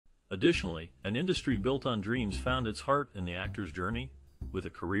Additionally, an industry built on dreams found its heart in the actor's journey. With a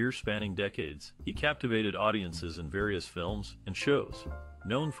career spanning decades, he captivated audiences in various films and shows.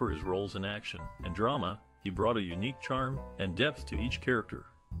 Known for his roles in action and drama, he brought a unique charm and depth to each character.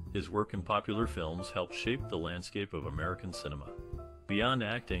 His work in popular films helped shape the landscape of American cinema. Beyond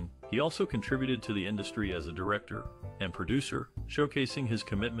acting, he also contributed to the industry as a director and producer, showcasing his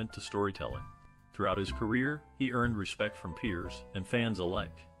commitment to storytelling. Throughout his career, he earned respect from peers and fans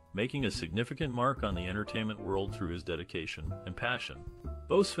alike, making a significant mark on the entertainment world through his dedication and passion.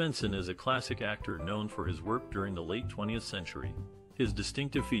 Bo Svenson is a classic actor known for his work during the late 20th century. His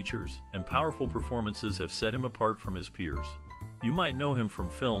distinctive features and powerful performances have set him apart from his peers. You might know him from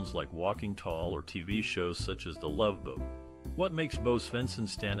films like Walking Tall or TV shows such as The Love Boat. What makes Bo Svenson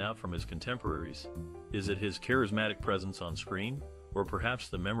stand out from his contemporaries? Is it his charismatic presence on screen, or perhaps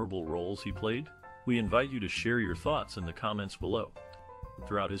the memorable roles he played? We invite you to share your thoughts in the comments below.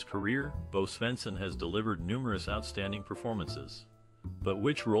 Throughout his career, Bo Svenson has delivered numerous outstanding performances. But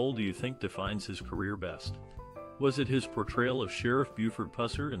which role do you think defines his career best? Was it his portrayal of Sheriff Buford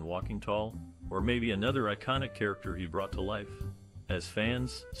Pusser in Walking Tall, or maybe another iconic character he brought to life? As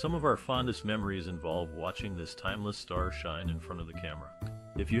fans, some of our fondest memories involve watching this timeless star shine in front of the camera.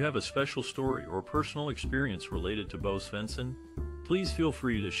 If you have a special story or personal experience related to Bo Svenson, please feel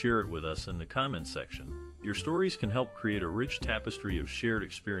free to share it with us in the comments section. Your stories can help create a rich tapestry of shared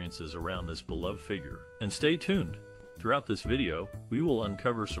experiences around this beloved figure. And stay tuned! Throughout this video, we will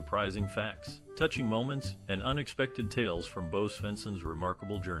uncover surprising facts, touching moments, and unexpected tales from Bo Svenson's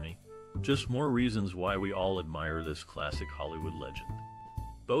remarkable journey. Just more reasons why we all admire this classic Hollywood legend.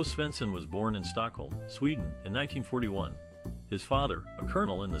 Bo Svenson was born in Stockholm, Sweden, in 1941. His father, a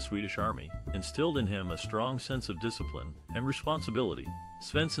colonel in the Swedish Army, instilled in him a strong sense of discipline and responsibility.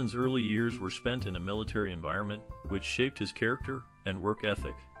 Svenson's early years were spent in a military environment, which shaped his character and work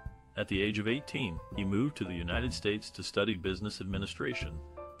ethic. At the age of 18, he moved to the United States to study business administration,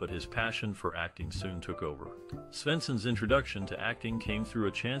 but his passion for acting soon took over. Svenson's introduction to acting came through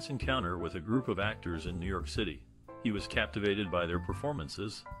a chance encounter with a group of actors in New York City. He was captivated by their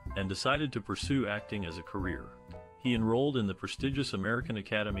performances and decided to pursue acting as a career. He enrolled in the prestigious American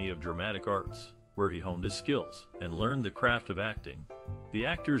Academy of Dramatic Arts, where he honed his skills and learned the craft of acting. The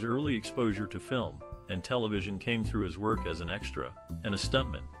actor's early exposure to film and television came through his work as an extra and a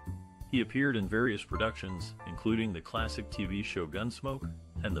stuntman. He appeared in various productions, including the classic TV show Gunsmoke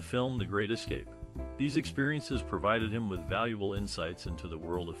and the film The Great Escape. These experiences provided him with valuable insights into the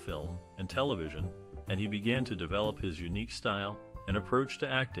world of film and television, and he began to develop his unique style and approach to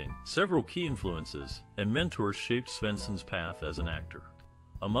acting. Several key influences and mentors shaped Svenson's path as an actor.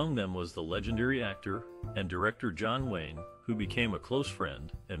 Among them was the legendary actor and director John Wayne, who became a close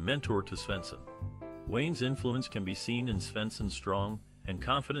friend and mentor to Svenson. Wayne's influence can be seen in Svenson's strong and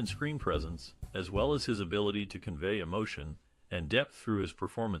confident screen presence, as well as his ability to convey emotion and depth through his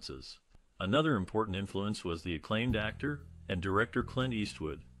performances. Another important influence was the acclaimed actor and director Clint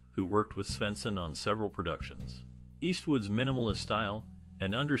Eastwood, who worked with Svenson on several productions. Eastwood's minimalist style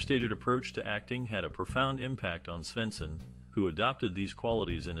and understated approach to acting had a profound impact on Svenson, who adopted these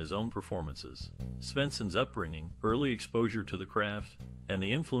qualities in his own performances. Svenson's upbringing, early exposure to the craft, and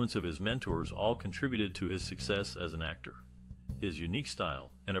the influence of his mentors all contributed to his success as an actor. His unique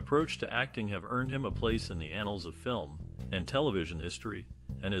style and approach to acting have earned him a place in the annals of film and television history,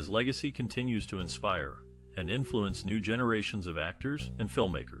 and his legacy continues to inspire and influence new generations of actors and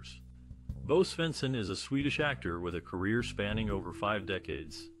filmmakers. Bo Svenson is a Swedish actor with a career spanning over 5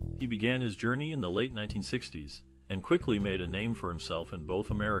 decades. He began his journey in the late 1960s and quickly made a name for himself in both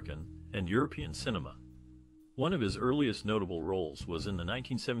American and European cinema. One of his earliest notable roles was in the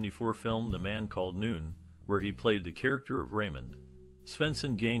 1974 film The Man Called Noon, where he played the character of Raymond.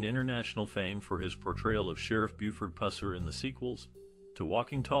 Svenson gained international fame for his portrayal of Sheriff Buford Pusser in the sequels to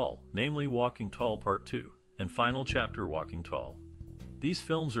Walking Tall, namely Walking Tall Part 2 and Final Chapter Walking Tall. These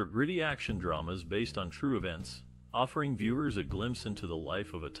films are gritty action dramas based on true events, offering viewers a glimpse into the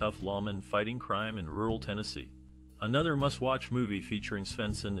life of a tough lawman fighting crime in rural Tennessee. Another must-watch movie featuring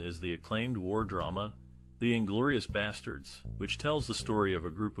Svenson is the acclaimed war drama, The Inglourious Basterds, which tells the story of a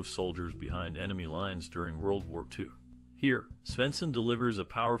group of soldiers behind enemy lines during World War II. Here, Svenson delivers a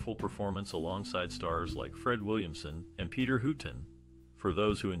powerful performance alongside stars like Fred Williamson and Peter Hooton. For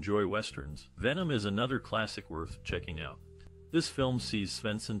those who enjoy westerns, Venom is another classic worth checking out. This film sees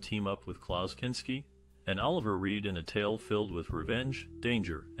Svenson team up with Klaus Kinski and Oliver Reed in a tale filled with revenge,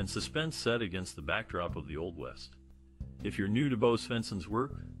 danger, and suspense set against the backdrop of the Old West. If you're new to Bo Svenson's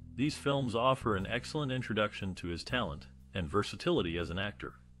work, these films offer an excellent introduction to his talent and versatility as an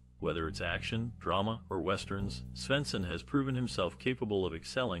actor. Whether it's action, drama, or westerns, Svensson has proven himself capable of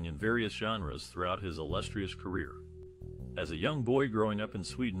excelling in various genres throughout his illustrious career. As a young boy growing up in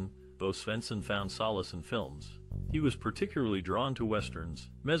Sweden, Bo Svenson found solace in films. He was particularly drawn to westerns,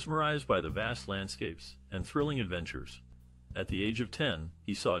 mesmerized by the vast landscapes and thrilling adventures. At the age of 10,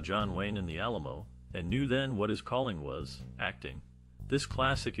 he saw John Wayne in the Alamo, and knew then what his calling was, acting. This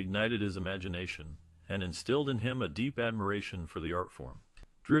classic ignited his imagination, and instilled in him a deep admiration for the art form.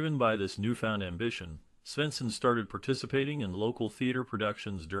 Driven by this newfound ambition, Svensson started participating in local theater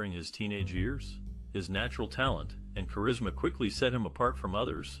productions during his teenage years. His natural talent and charisma quickly set him apart from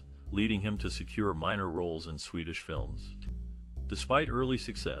others, leading him to secure minor roles in Swedish films. Despite early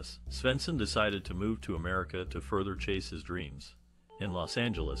success, Svensson decided to move to America to further chase his dreams. In Los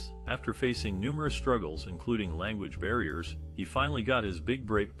Angeles, after facing numerous struggles including language barriers, he finally got his big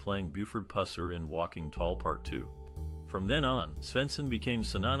break playing Buford Pusser in Walking Tall Part 2. From then on, Svensson became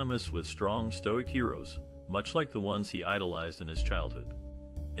synonymous with strong, stoic heroes, much like the ones he idolized in his childhood.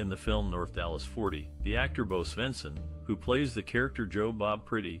 In the film North Dallas 40, the actor Bo Svenson, who plays the character Joe Bob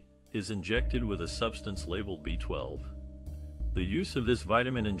Pretty, is injected with a substance labeled B12. The use of this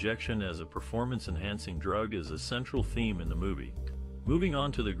vitamin injection as a performance-enhancing drug is a central theme in the movie. Moving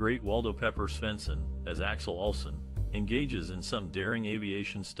on to the great Waldo Pepper Svensson, as Axel Olsen, engages in some daring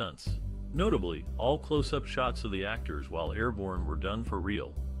aviation stunts. Notably, all close-up shots of the actors while airborne were done for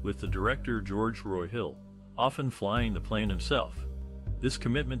real, with the director George Roy Hill often flying the plane himself. This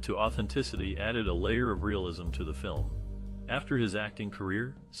commitment to authenticity added a layer of realism to the film. After his acting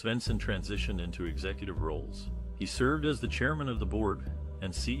career, Svensson transitioned into executive roles. He served as the chairman of the board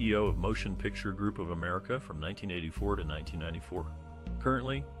and CEO of Motion Picture Group of America from 1984 to 1994.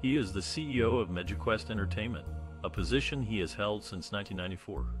 Currently, he is the CEO of MediaQuest Entertainment, a position he has held since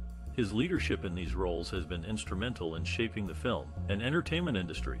 1994. His leadership in these roles has been instrumental in shaping the film and entertainment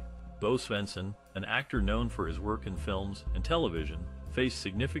industry. Bo Svenson, an actor known for his work in films and television, faced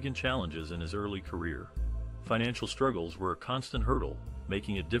significant challenges in his early career. Financial struggles were a constant hurdle,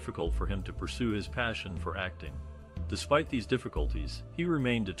 making it difficult for him to pursue his passion for acting. Despite these difficulties, he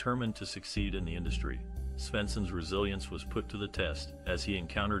remained determined to succeed in the industry. Svensson's resilience was put to the test as he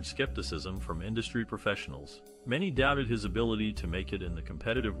encountered skepticism from industry professionals. Many doubted his ability to make it in the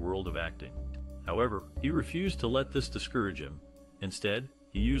competitive world of acting. However, he refused to let this discourage him. Instead,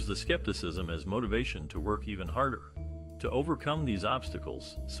 he used the skepticism as motivation to work even harder. To overcome these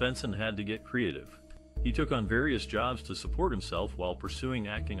obstacles, Svensson had to get creative. He took on various jobs to support himself while pursuing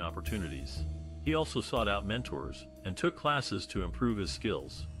acting opportunities. He also sought out mentors and took classes to improve his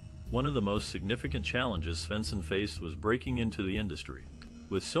skills. One of the most significant challenges Svensson faced was breaking into the industry.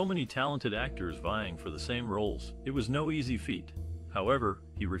 With so many talented actors vying for the same roles, it was no easy feat. However,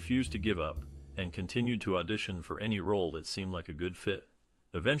 he refused to give up and continued to audition for any role that seemed like a good fit.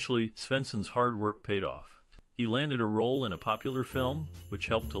 Eventually, Svensson's hard work paid off. He landed a role in a popular film, which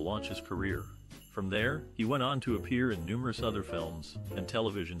helped to launch his career. From there, he went on to appear in numerous other films and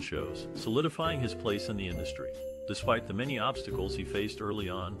television shows, solidifying his place in the industry. Despite the many obstacles he faced early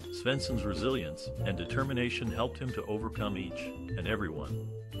on, Svensson's resilience and determination helped him to overcome each and every one.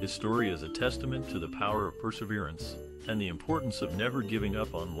 His story is a testament to the power of perseverance and the importance of never giving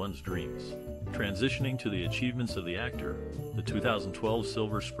up on one's dreams. Transitioning to the achievements of the actor, the 2012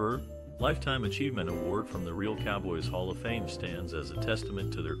 Silver Spur Lifetime Achievement Award from the Real Cowboys Hall of Fame stands as a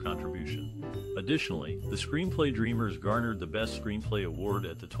testament to their contribution. Additionally, the Screenplay Dreamers garnered the Best Screenplay Award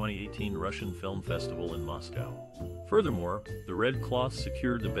at the 2018 Russian Film Festival in Moscow. Furthermore, the Red Cloth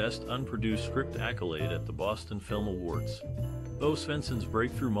secured the Best Unproduced Script accolade at the Boston Film Awards. Bo Svensson's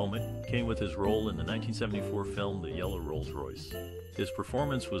breakthrough moment came with his role in the 1974 film The Yellow Rolls-Royce. His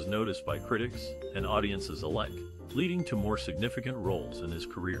performance was noticed by critics and audiences alike, leading to more significant roles in his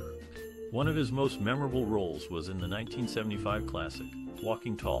career. One of his most memorable roles was in the 1975 classic,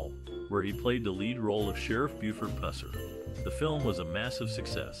 Walking Tall, where he played the lead role of Sheriff Buford Pusser. The film was a massive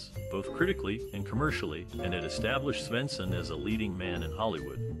success, both critically and commercially, and it established Svensson as a leading man in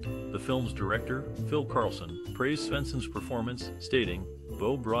Hollywood. The film's director, Phil Carlson, praised Svensson's performance, stating,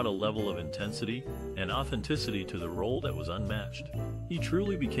 "Bo brought a level of intensity and authenticity to the role that was unmatched. He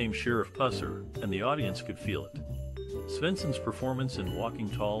truly became Sheriff Pusser, and the audience could feel it." Svensson's performance in Walking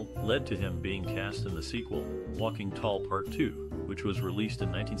Tall led to him being cast in the sequel, Walking Tall Part 2, which was released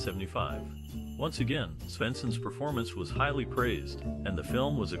in 1975. Once again, Svensson's performance was highly praised, and the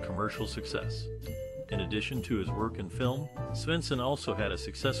film was a commercial success. In addition to his work in film, Svensson also had a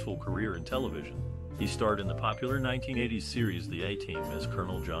successful career in television. He starred in the popular 1980s series The A-Team as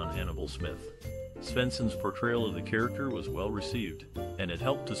Colonel John Hannibal Smith. Svensson's portrayal of the character was well received, and it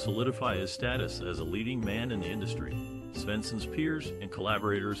helped to solidify his status as a leading man in the industry. Svensson's peers and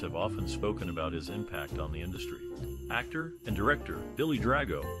collaborators have often spoken about his impact on the industry. Actor and director Billy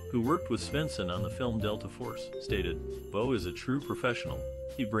Drago, who worked with Svensson on the film Delta Force, stated, "Bo is a true professional.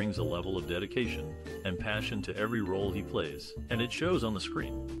 He brings a level of dedication and passion to every role he plays, and it shows on the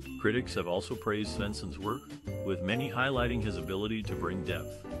screen." Critics have also praised Svensson's work, with many highlighting his ability to bring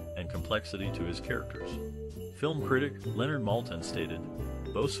depth and complexity to his characters. Film critic Leonard Maltin stated,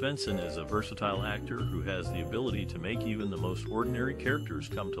 "Bo Svenson is a versatile actor who has the ability to make even the most ordinary characters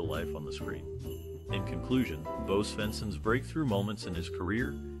come to life on the screen." In conclusion, Bo Svensson's breakthrough moments in his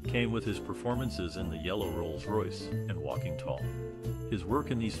career came with his performances in The Yellow Rolls-Royce and Walking Tall. His work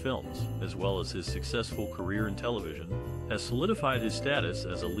in these films, as well as his successful career in television, has solidified his status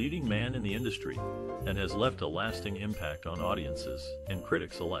as a leading man in the industry and has left a lasting impact on audiences and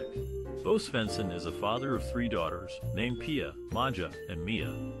critics alike. Bo Svenson is a father of 3 daughters, named Pia, Maja, and Mia.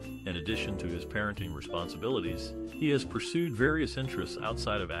 In addition to his parenting responsibilities, he has pursued various interests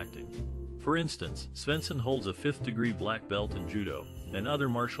outside of acting. For instance, Svensson holds a 5th-degree black belt in judo and other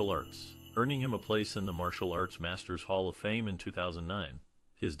martial arts, earning him a place in the Martial Arts Masters Hall of Fame in 2009.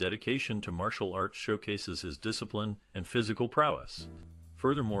 His dedication to martial arts showcases his discipline and physical prowess.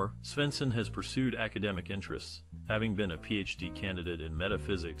 Furthermore, Svensson has pursued academic interests, having been a PhD candidate in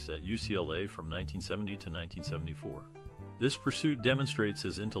metaphysics at UCLA from 1970 to 1974. This pursuit demonstrates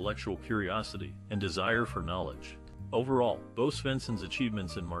his intellectual curiosity and desire for knowledge. Overall, Bo Svensson's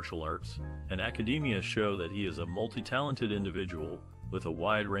achievements in martial arts and academia show that he is a multi-talented individual with a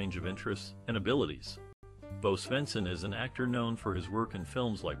wide range of interests and abilities. Bo Svenson is an actor known for his work in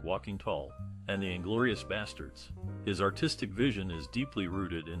films like Walking Tall and The Inglourious Basterds. His artistic vision is deeply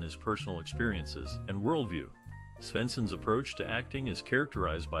rooted in his personal experiences and worldview. Svensson's approach to acting is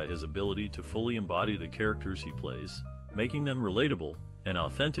characterized by his ability to fully embody the characters he plays, making them relatable and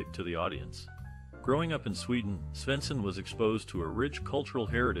authentic to the audience. Growing up in Sweden, Svensson was exposed to a rich cultural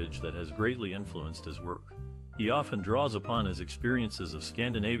heritage that has greatly influenced his work. He often draws upon his experiences of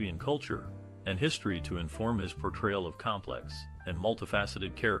Scandinavian culture and history to inform his portrayal of complex and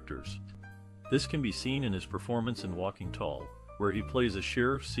multifaceted characters. This can be seen in his performance in Walking Tall, where he plays a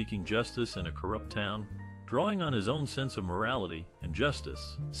sheriff seeking justice in a corrupt town. Drawing on his own sense of morality and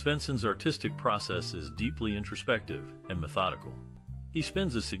justice, Svensson's artistic process is deeply introspective and methodical. He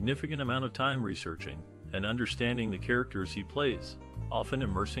spends a significant amount of time researching and understanding the characters he plays, often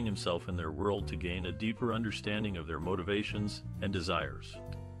immersing himself in their world to gain a deeper understanding of their motivations and desires.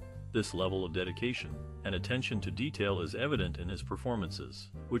 This level of dedication and attention to detail is evident in his performances,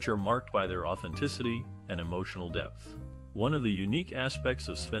 which are marked by their authenticity and emotional depth. One of the unique aspects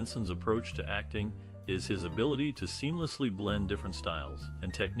of Svensson's approach to acting is his ability to seamlessly blend different styles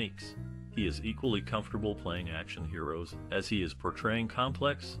and techniques. He is equally comfortable playing action heroes as he is portraying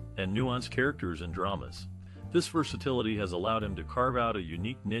complex and nuanced characters in dramas. This versatility has allowed him to carve out a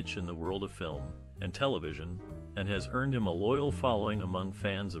unique niche in the world of film and television and has earned him a loyal following among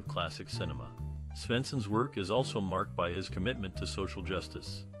fans of classic cinema. Svensson's work is also marked by his commitment to social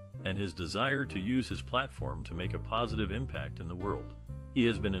justice and his desire to use his platform to make a positive impact in the world. He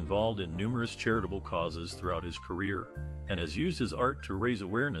has been involved in numerous charitable causes throughout his career and has used his art to raise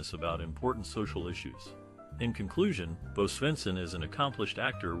awareness about important social issues. In conclusion, Bo Svenson is an accomplished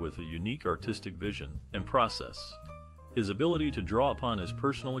actor with a unique artistic vision and process. His ability to draw upon his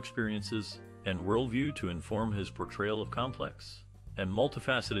personal experiences and worldview to inform his portrayal of complex and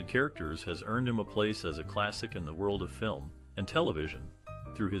multifaceted characters has earned him a place as a classic in the world of film and television.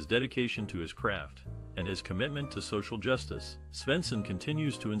 Through his dedication to his craft and his commitment to social justice, Svensson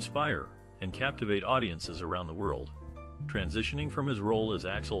continues to inspire and captivate audiences around the world. Transitioning from his role as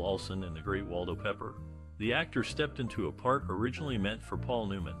Axel Olsen in The Great Waldo Pepper, the actor stepped into a part originally meant for Paul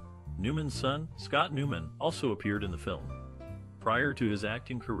Newman. Newman's son, Scott Newman, also appeared in the film. Prior to his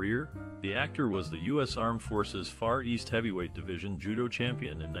acting career, the actor was the U.S. Armed Forces Far East Heavyweight Division Judo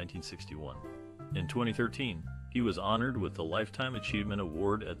Champion in 1961. In 2013, he was honored with the Lifetime Achievement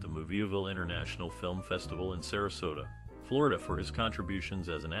Award at the Movieaville International Film Festival in Sarasota, Florida for his contributions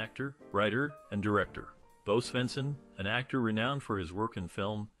as an actor, writer, and director. Bo Svenson, an actor renowned for his work in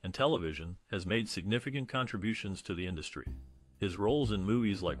film and television, has made significant contributions to the industry. His roles in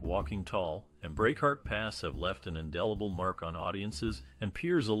movies like Walking Tall and Breakheart Pass have left an indelible mark on audiences and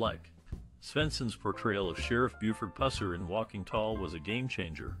peers alike. Svensson's portrayal of Sheriff Buford Pusser in Walking Tall was a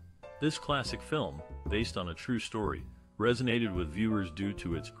game-changer. This classic film, based on a true story, resonated with viewers due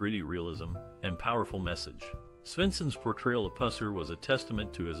to its gritty realism and powerful message. Svensson's portrayal of Pusser was a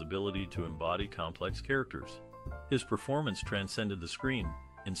testament to his ability to embody complex characters. His performance transcended the screen,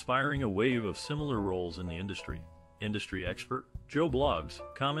 inspiring a wave of similar roles in the industry. Industry expert Joe Blogs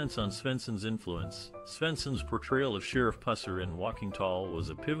comments on Svenson's influence. Svenson's portrayal of Sheriff Pusser in Walking Tall was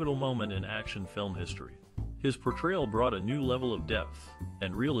a pivotal moment in action film history. His portrayal brought a new level of depth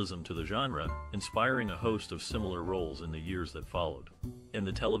and realism to the genre, inspiring a host of similar roles in the years that followed. In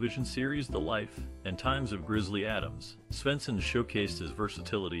the television series The Life and Times of Grizzly Adams, Svensson showcased his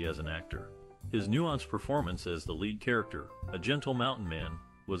versatility as an actor. His nuanced performance as the lead character, a gentle mountain man,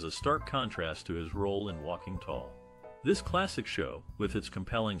 was a stark contrast to his role in Walking Tall. This classic show, with its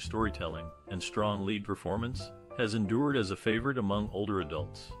compelling storytelling and strong lead performance, has endured as a favorite among older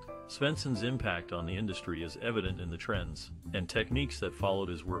adults. Svensson's impact on the industry is evident in the trends and techniques that followed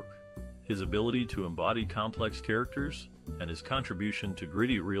his work. His ability to embody complex characters and his contribution to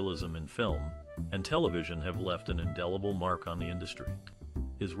gritty realism in film and television have left an indelible mark on the industry.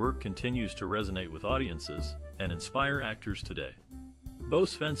 His work continues to resonate with audiences and inspire actors today. Bo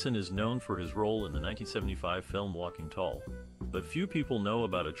Svenson is known for his role in the 1975 film Walking Tall, but few people know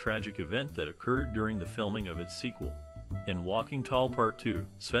about a tragic event that occurred during the filming of its sequel. In Walking Tall Part 2,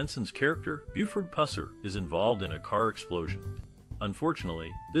 Svensson's character, Buford Pusser, is involved in a car explosion.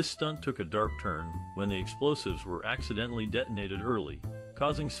 Unfortunately, this stunt took a dark turn when the explosives were accidentally detonated early,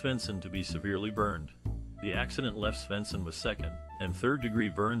 causing Svensson to be severely burned. The accident left Svensson with second and third-degree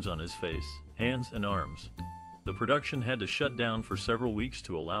burns on his face, hands, and arms. The production had to shut down for several weeks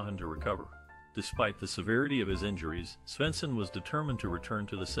to allow him to recover. Despite the severity of his injuries, Svensson was determined to return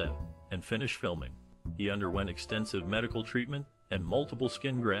to the set and finish filming. He underwent extensive medical treatment and multiple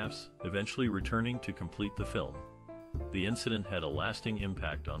skin grafts, eventually returning to complete the film. The incident had a lasting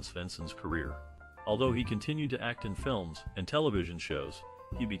impact on Svensson's career. Although he continued to act in films and television shows,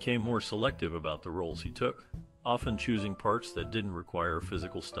 he became more selective about the roles he took, often choosing parts that didn't require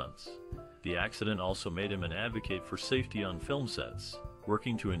physical stunts. The accident also made him an advocate for safety on film sets,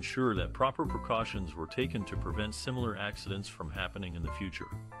 working to ensure that proper precautions were taken to prevent similar accidents from happening in the future.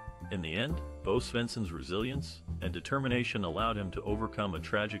 In the end, Bo Svensson's resilience and determination allowed him to overcome a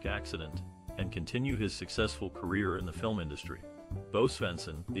tragic accident and continue his successful career in the film industry. Bo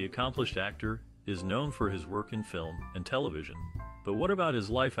Svenson, the accomplished actor, is known for his work in film and television. But what about his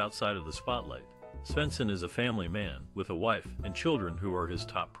life outside of the spotlight? Svensson is a family man with a wife and children who are his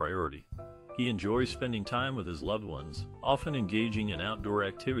top priority. He enjoys spending time with his loved ones, often engaging in outdoor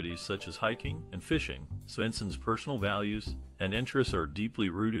activities such as hiking and fishing. Svensson's personal values and interests are deeply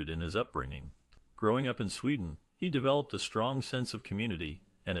rooted in his upbringing. Growing up in Sweden, he developed a strong sense of community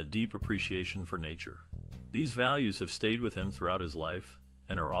and a deep appreciation for nature. These values have stayed with him throughout his life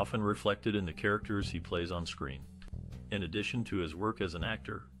and are often reflected in the characters he plays on screen. In addition to his work as an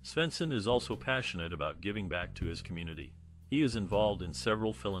actor, Svensson is also passionate about giving back to his community. He is involved in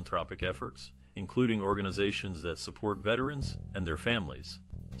several philanthropic efforts, including organizations that support veterans and their families.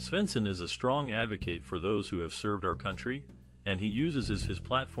 Svensson is a strong advocate for those who have served our country, and he uses his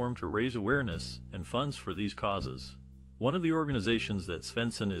platform to raise awareness and funds for these causes. One of the organizations that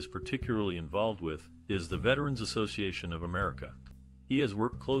Svensson is particularly involved with is the Veterans Association of America. He has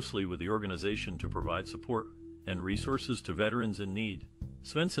worked closely with the organization to provide support and resources to veterans in need.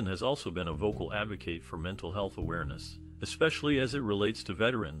 Svensson has also been a vocal advocate for mental health awareness, especially as it relates to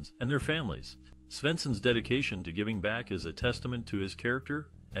veterans and their families. Svensson's dedication to giving back is a testament to his character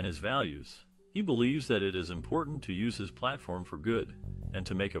and his values. He believes that it is important to use his platform for good and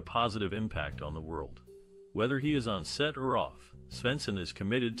to make a positive impact on the world. Whether he is on set or off, Svensson is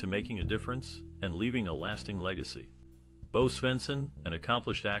committed to making a difference and leaving a lasting legacy. Bo Svenson, an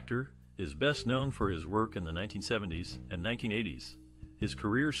accomplished actor, is best known for his work in the 1970s and 1980s. His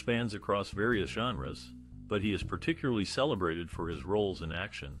career spans across various genres, but he is particularly celebrated for his roles in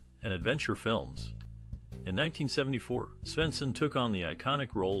action and adventure films. In 1974, Svensson took on the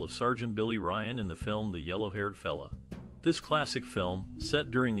iconic role of Sergeant Billy Ryan in the film The Yellow-Haired Fella. This classic film,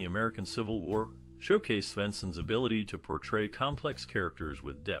 set during the American Civil War, showcased Svensson's ability to portray complex characters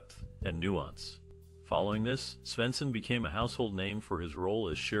with depth and nuance. Following this, Svensson became a household name for his role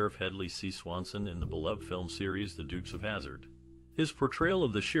as Sheriff Hedley C. Swanson in the beloved film series The Dukes of Hazzard. His portrayal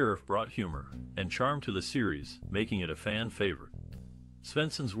of the sheriff brought humor and charm to the series, making it a fan favorite.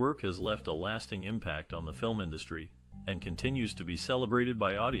 Svensson's work has left a lasting impact on the film industry and continues to be celebrated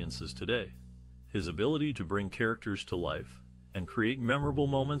by audiences today. His ability to bring characters to life and create memorable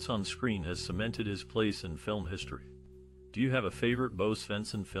moments on screen has cemented his place in film history. Do you have a favorite Bo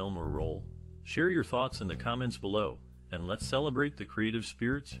Svenson film or role? Share your thoughts in the comments below, and let's celebrate the creative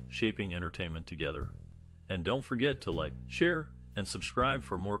spirits shaping entertainment together. And don't forget to like, share, and subscribe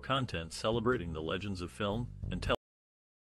for more content celebrating the legends of film and television.